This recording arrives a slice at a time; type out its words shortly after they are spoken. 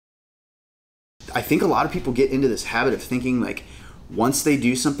I think a lot of people get into this habit of thinking like once they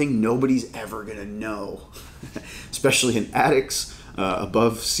do something, nobody's ever gonna know. Especially in attics,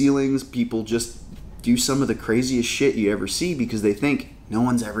 above ceilings, people just do some of the craziest shit you ever see because they think no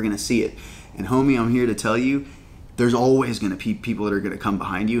one's ever gonna see it. And homie, I'm here to tell you, there's always gonna be people that are gonna come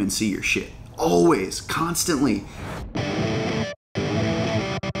behind you and see your shit. Always, constantly.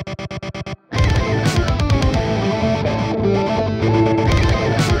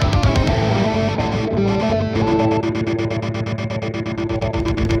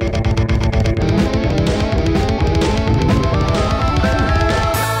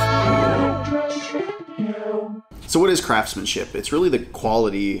 So what is craftsmanship? It's really the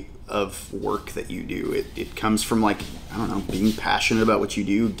quality of work that you do. It comes from like, I don't know, being passionate about what you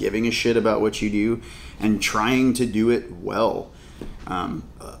do, giving a shit about what you do, and trying to do it well.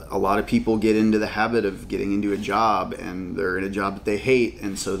 A lot of people get into the habit of getting into a job and they're in a job that they hate,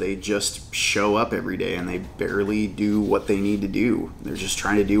 and so they just show up every day and they barely do what they need to do. They're just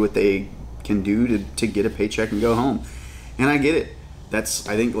trying to do what they can do to get a paycheck and go home. And I get it. That's,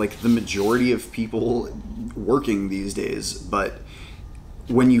 I think, like the majority of people working these days. But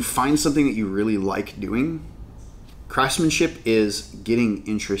when you find something that you really like doing, craftsmanship is getting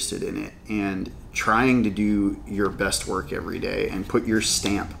interested in it and trying to do your best work every day and put your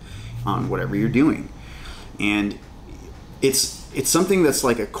stamp on whatever you're doing. And it's something that's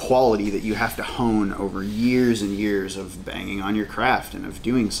like a quality that you have to hone over years and years of banging on your craft and of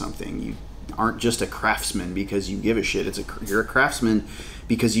doing something. You aren't just a craftsman because you give a shit. You're a craftsman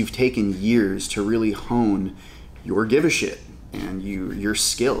because you've taken years to really hone your give a shit and your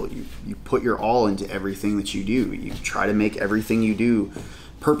skill. You put your all into everything that you do. You try to make everything you do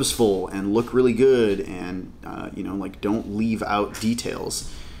purposeful and look really good, and like don't leave out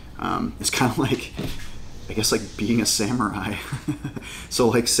details. It's kind of like, I guess, like being a samurai. So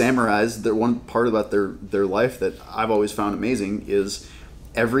like samurais, the one part about their life that I've always found amazing is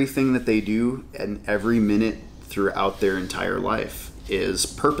everything that they do and every minute throughout their entire life is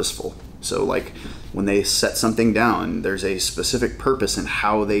purposeful. So like when they set something down, there's a specific purpose in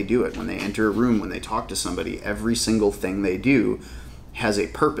how they do it. When they enter a room, when they talk to somebody, every single thing they do has a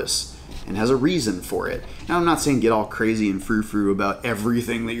purpose and has a reason for it. Now, I'm not saying get all crazy and frou-frou about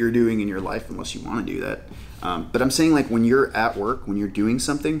everything that you're doing in your life unless you want to do that. But I'm saying, like, when you're at work, when you're doing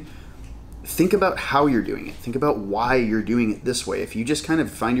something, think about how you're doing it. Think about why you're doing it this way. If you just kind of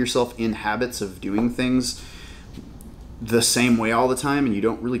find yourself in habits of doing things the same way all the time and you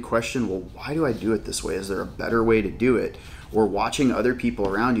don't really question, well, why do I do it this way? Is there a better way to do it? Or watching other people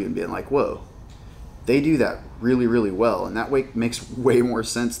around you and being like, whoa, they do that really, really well, and that way makes way more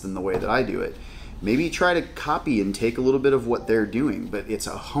sense than the way that I do it. Maybe try to copy and take a little bit of what they're doing, but it's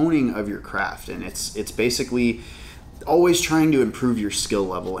a honing of your craft, and it's basically always trying to improve your skill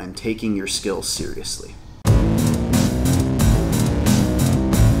level and taking your skills seriously.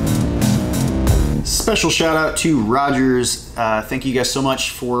 Special shout out to Rogers. Thank you guys so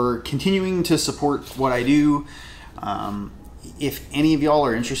much for continuing to support what I do. If any of y'all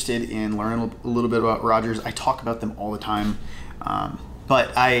are interested in learning a little bit about Rogers, I talk about them all the time.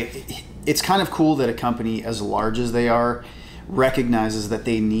 But it's kind of cool that a company as large as they are recognizes that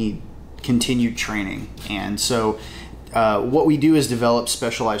they need continued training. And so what we do is develop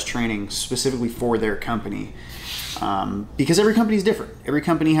specialized training specifically for their company. Because every company is different. Every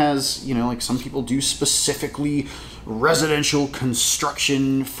company has, like some people do specifically residential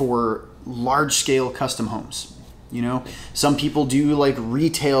construction for large scale custom homes. Some people do like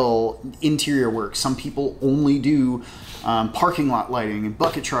retail interior work. Some people only do parking lot lighting and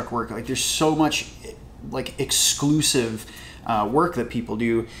bucket truck work. Like there's so much like exclusive work that people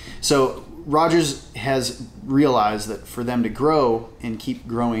do. So Rogers has realized that for them to grow and keep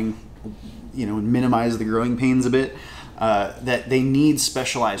growing, and minimize the growing pains a bit, that they need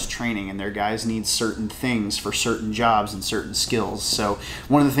specialized training, and their guys need certain things for certain jobs and certain skills. So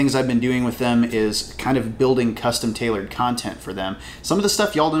one of the things I've been doing with them is kind of building custom tailored content for them. Some of the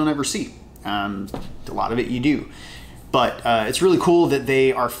stuff y'all don't ever see. A lot of it you do. But it's really cool that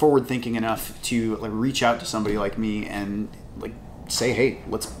they are forward thinking enough to like reach out to somebody like me and like say, hey,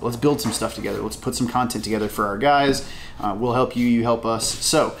 let's build some stuff together. Let's put some content together for our guys. We'll help you, you help us.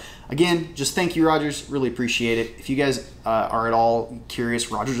 So again, just thank you, Rogers. Really appreciate it. If you guys are at all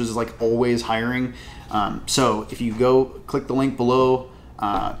curious, Rogers is like always hiring. So if you go click the link below,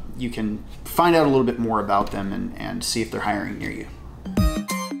 you can find out a little bit more about them and see if they're hiring near you.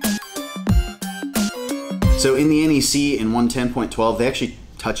 So in the NEC in 110.12, they actually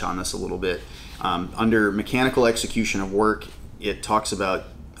touch on this a little bit. Under mechanical execution of work, it talks about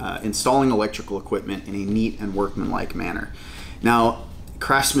installing electrical equipment in a neat and workmanlike manner. Now,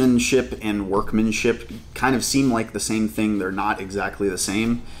 craftsmanship and workmanship kind of seem like the same thing. They're not exactly the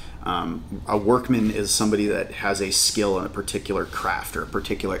same. A workman is somebody that has a skill in a particular craft or a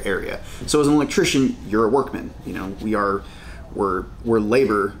particular area. So as an electrician, you're a workman. You know, we're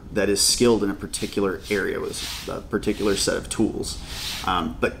labor that is skilled in a particular area with a particular set of tools.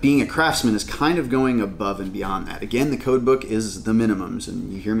 But being a craftsman is kind of going above and beyond that. Again, the code book is the minimums,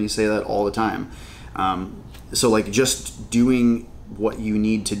 and you hear me say that all the time. So like just doing what you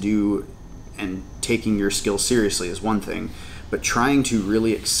need to do and taking your skill seriously is one thing, but trying to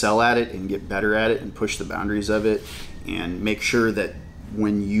really excel at it and get better at it and push the boundaries of it and make sure that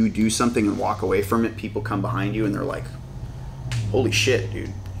when you do something and walk away from it, people come behind you and they're like, holy shit,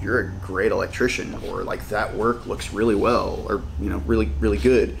 dude, you're a great electrician, or like that work looks really well, or, you know, really, really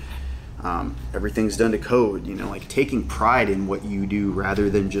good. Everything's done to code, you know, like taking pride in what you do rather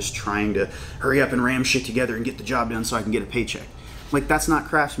than just trying to hurry up and ram shit together and get the job done so I can get a paycheck. Like, that's not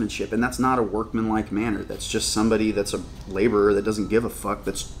craftsmanship, and that's not a workmanlike manner. That's just somebody that's a laborer that doesn't give a fuck,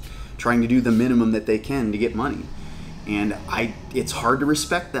 that's trying to do the minimum that they can to get money. And it's hard to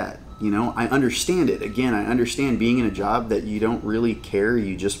respect that. You know, I understand it. Again, I understand being in a job that you don't really care.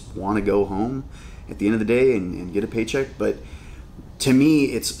 You just want to go home at the end of the day and get a paycheck. But to me,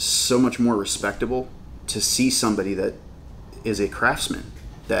 it's so much more respectable to see somebody that is a craftsman,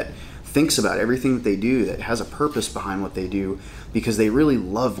 that thinks about everything that they do, that has a purpose behind what they do, because they really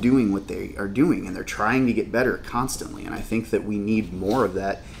love doing what they are doing and they're trying to get better constantly. And I think that we need more of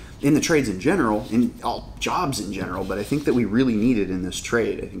that in the trades in general, in all jobs in general, but I think that we really need it in this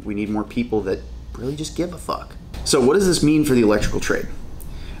trade. I think we need more people that really just give a fuck. So what does this mean for the electrical trade?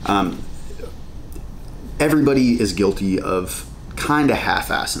 Everybody is guilty of kind of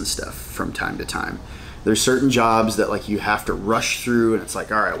half-assing stuff from time to time. There's certain jobs that like you have to rush through, and it's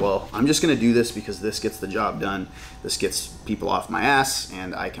like, all right, well, I'm just gonna do this because this gets the job done. This gets people off my ass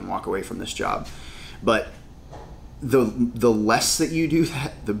and I can walk away from this job. But the less that you do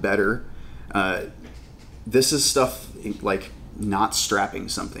that, the better. This is stuff like not strapping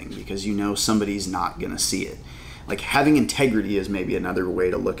something because you know somebody's not gonna see it. Like having integrity is maybe another way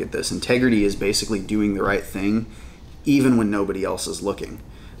to look at this. Integrity is basically doing the right thing even when nobody else is looking.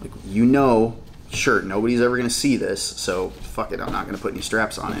 Like, you know, sure, nobody's ever gonna see this, so fuck it, I'm not gonna put any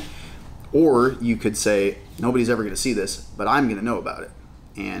straps on it. Or you could say, nobody's ever gonna see this, but I'm gonna know about it.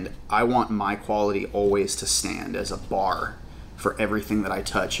 And I want my quality always to stand as a bar for everything that I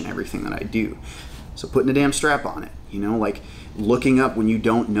touch and everything that I do. So putting a damn strap on it, you know, like looking up when you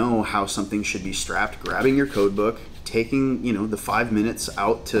don't know how something should be strapped, grabbing your code book, taking, you know, the 5 minutes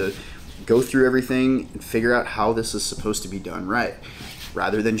out to go through everything and figure out how this is supposed to be done right,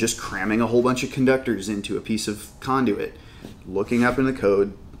 rather than just cramming a whole bunch of conductors into a piece of conduit. Looking up in the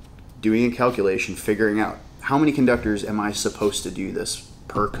code, doing a calculation, figuring out how many conductors am I supposed to do this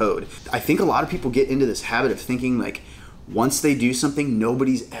per code. I think a lot of people get into this habit of thinking like once they do something,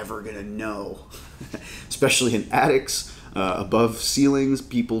 nobody's ever gonna know. Especially in attics, above ceilings,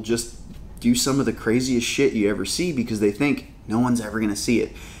 people just do some of the craziest shit you ever see because they think no one's ever gonna see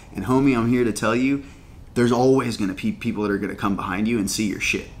it. And homie, I'm here to tell you, there's always gonna be people that are gonna come behind you and see your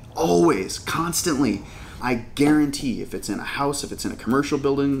shit. Always, constantly. I guarantee if it's in a house, if it's in a commercial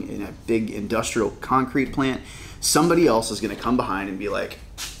building, in a big industrial concrete plant, somebody else is gonna come behind and be like,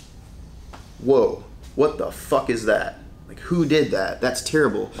 whoa, what the fuck is that? Like, who did that? That's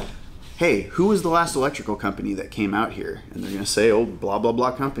terrible. Hey, who was the last electrical company that came out here? And they're gonna say, oh, blah, blah,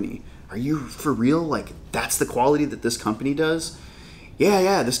 blah company. Are you for real? Like, that's the quality that this company does?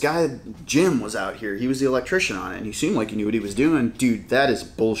 Yeah, this guy, Jim, was out here. He was the electrician on it, and he seemed like he knew what he was doing. Dude, that is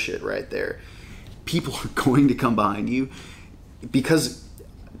bullshit right there. People are going to come behind you because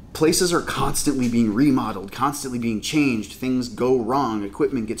places are constantly being remodeled, constantly being changed. Things go wrong.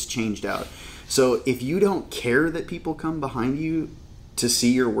 Equipment gets changed out. So if you don't care that people come behind you to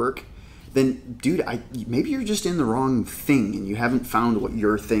see your work, then, dude, maybe you're just in the wrong thing and you haven't found what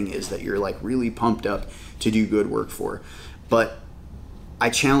your thing is that you're, like, really pumped up to do good work for. But I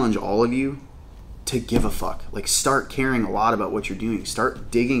challenge all of you to give a fuck. Like, start caring a lot about what you're doing.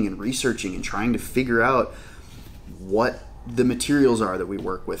 Start digging and researching and trying to figure out what the materials are that we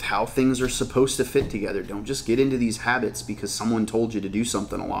work with, how things are supposed to fit together. Don't just get into these habits because someone told you to do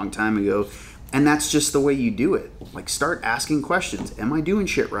something a long time ago and that's just the way you do it. Like, start asking questions. Am I doing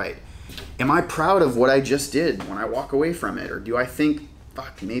shit right? Am I proud of what I just did when I walk away from it? Or do I think,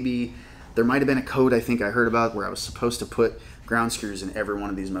 fuck, maybe there might have been a code I think I heard about where I was supposed to put ground screws in every one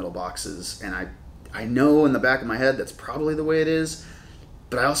of these metal boxes, and I know in the back of my head that's probably the way it is,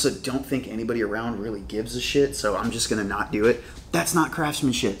 but I also don't think anybody around really gives a shit, so I'm just gonna not do it. That's not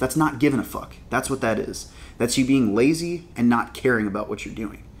craftsmanship. That's not giving a fuck. That's what that is. That's you being lazy and not caring about what you're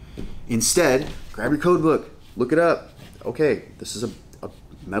doing. Instead, grab your code book, look it up. Okay, this is a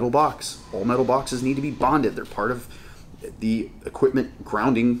metal box. All metal boxes need to be bonded. They're part of the equipment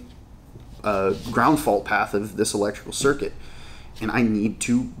grounding, ground fault path of this electrical circuit. And I need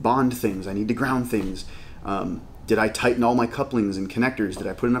to bond things. I need to ground things. Did I tighten all my couplings and connectors? Did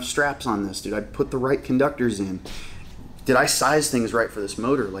I put enough straps on this? Did I put the right conductors in? Did I size things right for this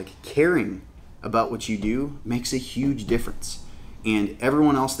motor? Like, caring about what you do makes a huge difference. And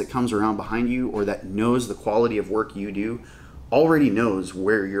everyone else that comes around behind you or that knows the quality of work you do already knows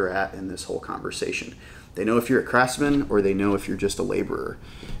where you're at in this whole conversation. They know if you're a craftsman or they know if you're just a laborer.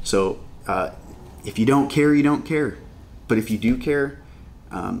 So if you don't care, you don't care. But if you do care,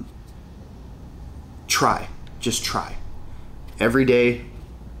 try. Just try. Every day,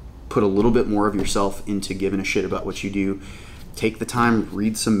 put a little bit more of yourself into giving a shit about what you do. Take the time,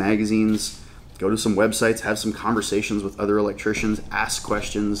 read some magazines, go to some websites, have some conversations with other electricians, ask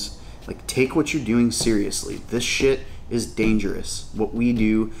questions. Like, take what you're doing seriously. This shit is dangerous. What we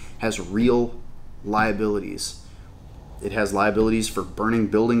do has real liabilities. It has liabilities for burning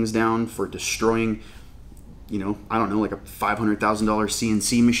buildings down, for destroying, you know, I don't know, like a $500,000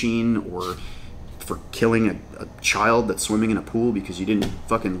 CNC machine, or for killing a child that's swimming in a pool because you didn't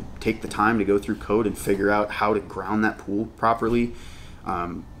fucking take the time to go through code and figure out how to ground that pool properly.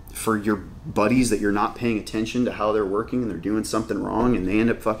 For your buddies that you're not paying attention to how they're working and they're doing something wrong and they end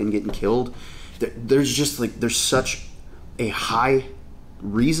up fucking getting killed. There's just like, there's such a high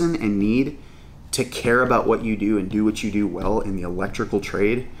reason and need to care about what you do and do what you do well in the electrical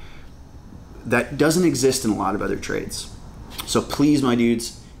trade that doesn't exist in a lot of other trades. So please, my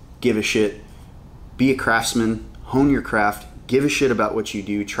dudes, give a shit. Be a craftsman, hone your craft, give a shit about what you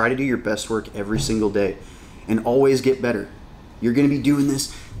do, try to do your best work every single day, and always get better. You're gonna be doing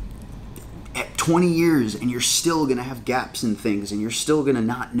this at 20 years and you're still gonna have gaps in things and you're still gonna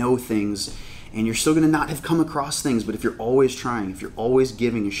not know things and you're still gonna not have come across things, but if you're always trying, if you're always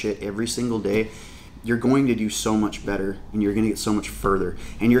giving a shit every single day, you're going to do so much better and you're gonna get so much further,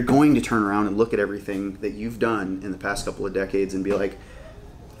 and you're going to turn around and look at everything that you've done in the past couple of decades and be like,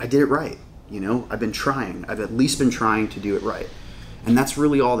 I did it right. You know, I've been trying. I've at least been trying to do it right. And that's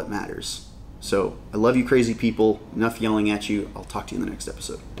really all that matters. So I love you crazy people. Enough yelling at you. I'll talk to you in the next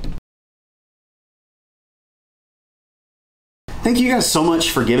episode. Thank you guys so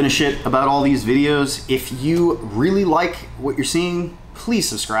much for giving a shit about all these videos. If you really like what you're seeing, please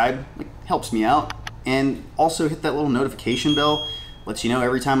subscribe. It helps me out. And also hit that little notification bell. Lets you know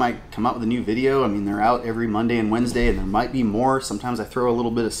every time I come out with a new video. I mean, they're out every Monday and Wednesday, and there might be more. Sometimes I throw a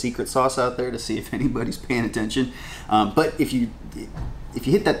little bit of secret sauce out there to see if anybody's paying attention. But if you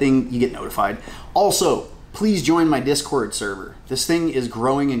hit that thing, you get notified. Also, please join my Discord server. This thing is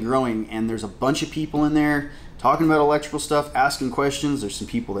growing and growing, and there's a bunch of people in there talking about electrical stuff, asking questions. There's some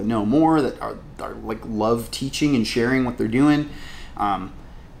people that know more, that are like love teaching and sharing what they're doing.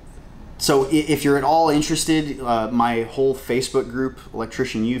 So if you're at all interested, my whole Facebook group,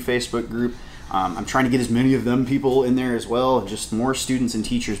 Electrician U Facebook group, I'm trying to get as many of them people in there as well, just more students and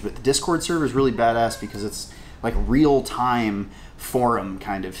teachers. But the Discord server is really badass because it's like real-time forum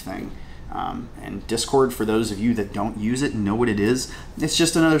kind of thing. And Discord, for those of you that don't use it and know what it is, it's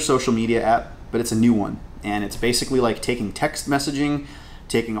just another social media app, but it's a new one. And it's basically like taking text messaging,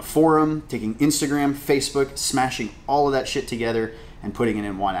 taking a forum, taking Instagram, Facebook, smashing all of that shit together and putting it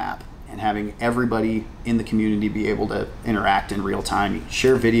in one app, and having everybody in the community be able to interact in real time. You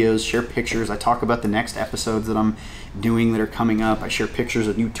share videos, share pictures. I talk about the next episodes that I'm doing that are coming up. I share pictures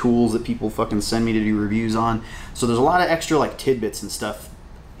of new tools that people fucking send me to do reviews on. So there's a lot of extra like tidbits and stuff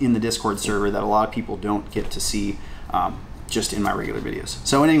in the Discord server that a lot of people don't get to see just in my regular videos.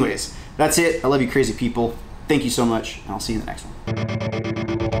 So anyways, that's it. I love you crazy people. Thank you so much, and I'll see you in the next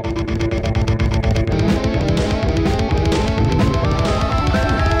one.